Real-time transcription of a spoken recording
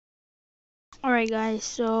Alright guys,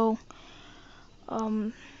 so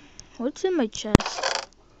what's in my chest?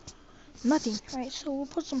 Nothing. Alright, so we'll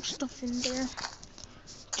put some stuff in there.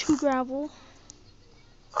 2 gravel,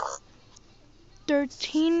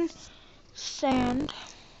 13 sand,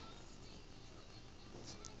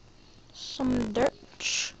 some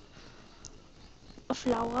dirt, a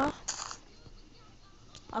flour.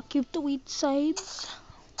 I'll keep the wheat sides.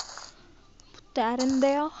 Put that in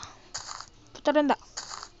there. Put that in there.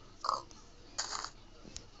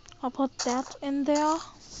 I'll put that in there.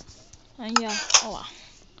 And yeah, oh wow.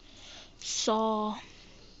 So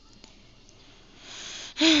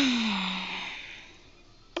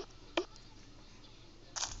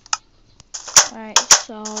alright,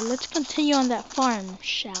 so let's continue on that farm,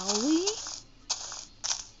 shall we?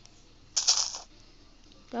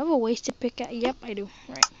 Do I have a wasted pickaxe? Yep, I do.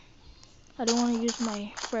 Right. I don't want to use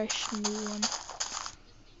my fresh new one.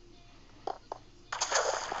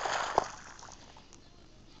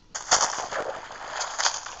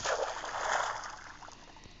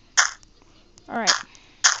 Alright.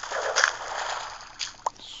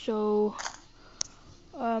 So,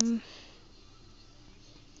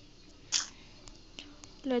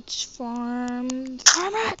 let's farm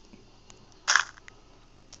it!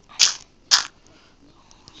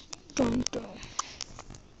 Dun, dun.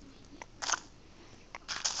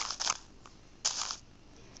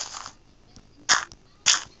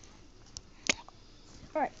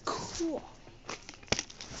 Alright, cool.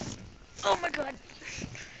 Oh my god.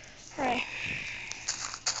 Alright.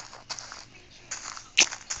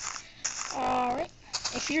 Alright.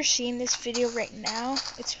 If you're seeing this video right now,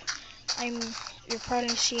 you're probably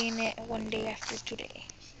seeing it one day after today.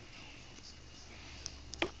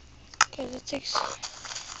 Because it takes,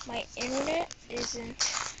 my internet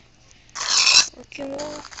isn't working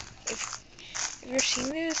well. If you're seeing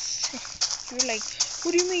this, you're like,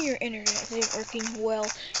 what do you mean your internet isn't working well?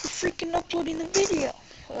 You're freaking uploading the video.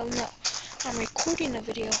 Well, no. I'm recording the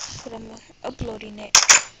video, but I'm uploading it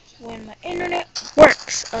when my internet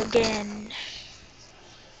works again.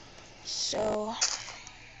 So,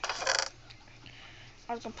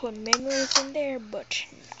 I was gonna put memories in there, but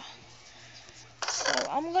no. So,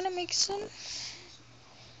 I'm gonna make some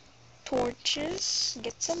torches,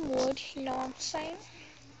 get some wood, you know what I'm saying?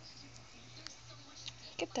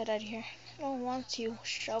 Get that out of here. I don't want you,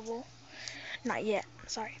 shovel. Not yet,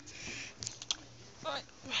 sorry.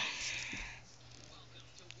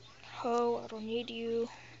 Oh, I don't need you.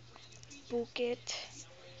 Book it.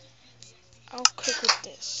 I'll cook with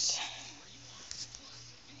this.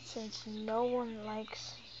 Since no one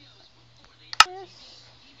likes this,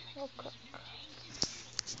 I'll cook.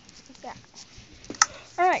 Like that.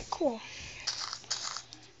 Alright, cool.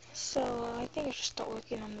 So, I think I should start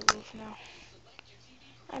working on the roof now.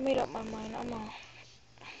 I made up my mind.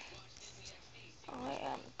 I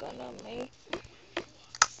am gonna make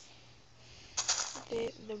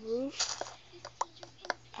the roof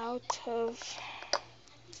out of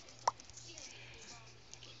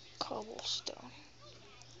cobblestone.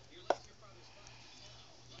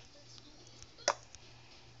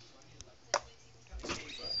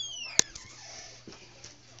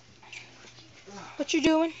 What you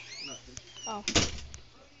doing? Nothing. Oh.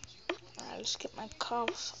 Alright, let's get my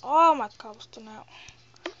all my cobblestone out.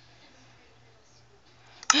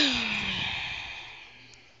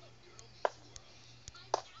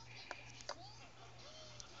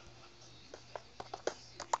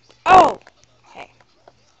 Oh! Hey.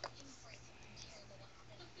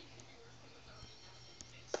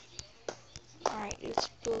 Alright, let's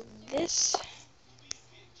build this.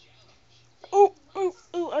 Oh, oh,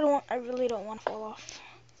 oh, I really don't want to fall off.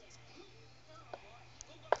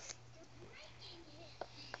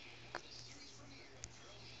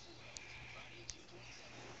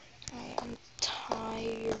 I'm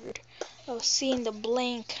tired of seeing the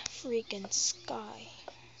blank freaking sky.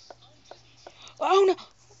 Oh no!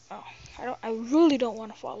 Oh, I really don't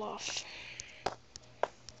want to fall off.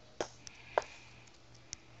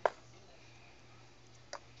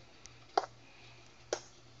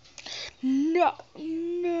 No,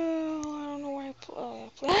 no, I don't know where I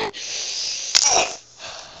play.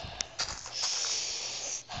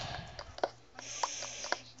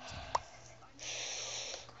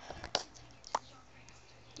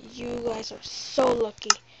 You guys are so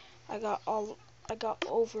lucky. I got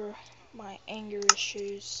over my anger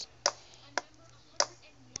issues.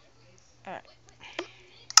 Alright.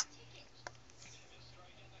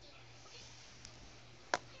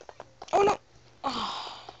 Oh no!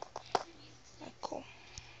 Oh. Alright, cool.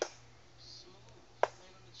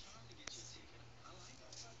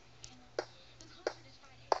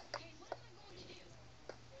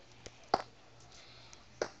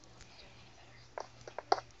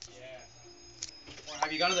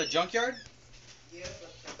 gone to the junkyard? Yeah,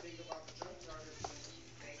 but the thing about the junkyard is when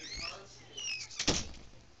making parts.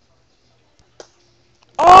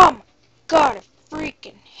 Oh my god, I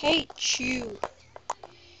freaking hate you.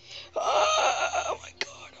 Oh my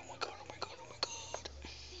god, oh my god, oh my god, oh my god.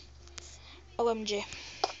 OMG.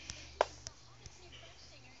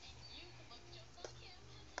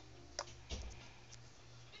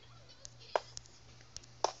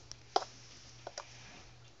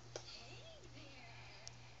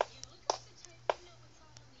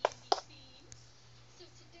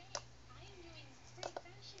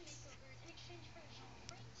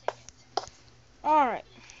 Alright.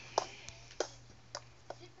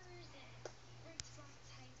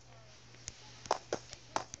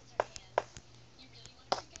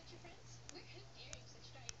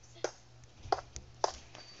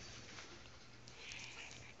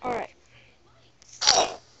 Alright.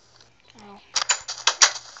 Oh.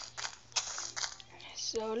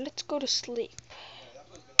 So let's go to sleep.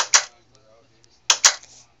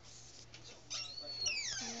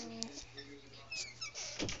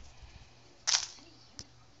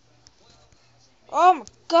 Oh my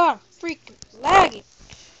god, I'm freaking lagging.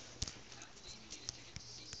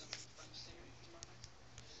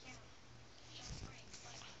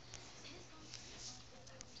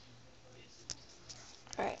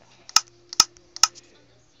 Alright.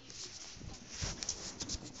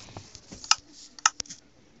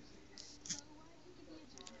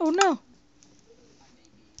 Oh no.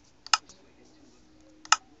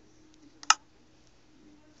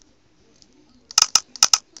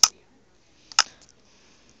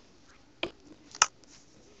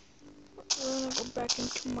 We're gonna go back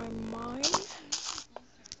into my mind.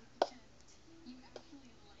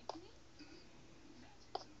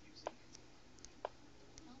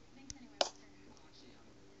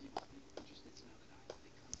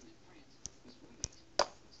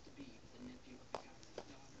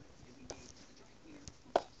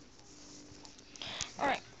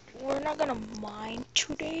 Alright, we're not gonna mine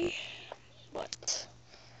today, but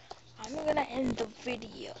I'm gonna end the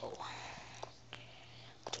video.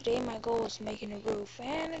 Today my goal was making a roof,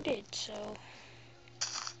 and I did, so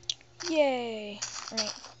yay!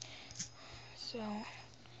 Alright, so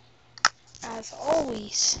as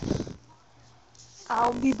always,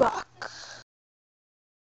 I'll be back.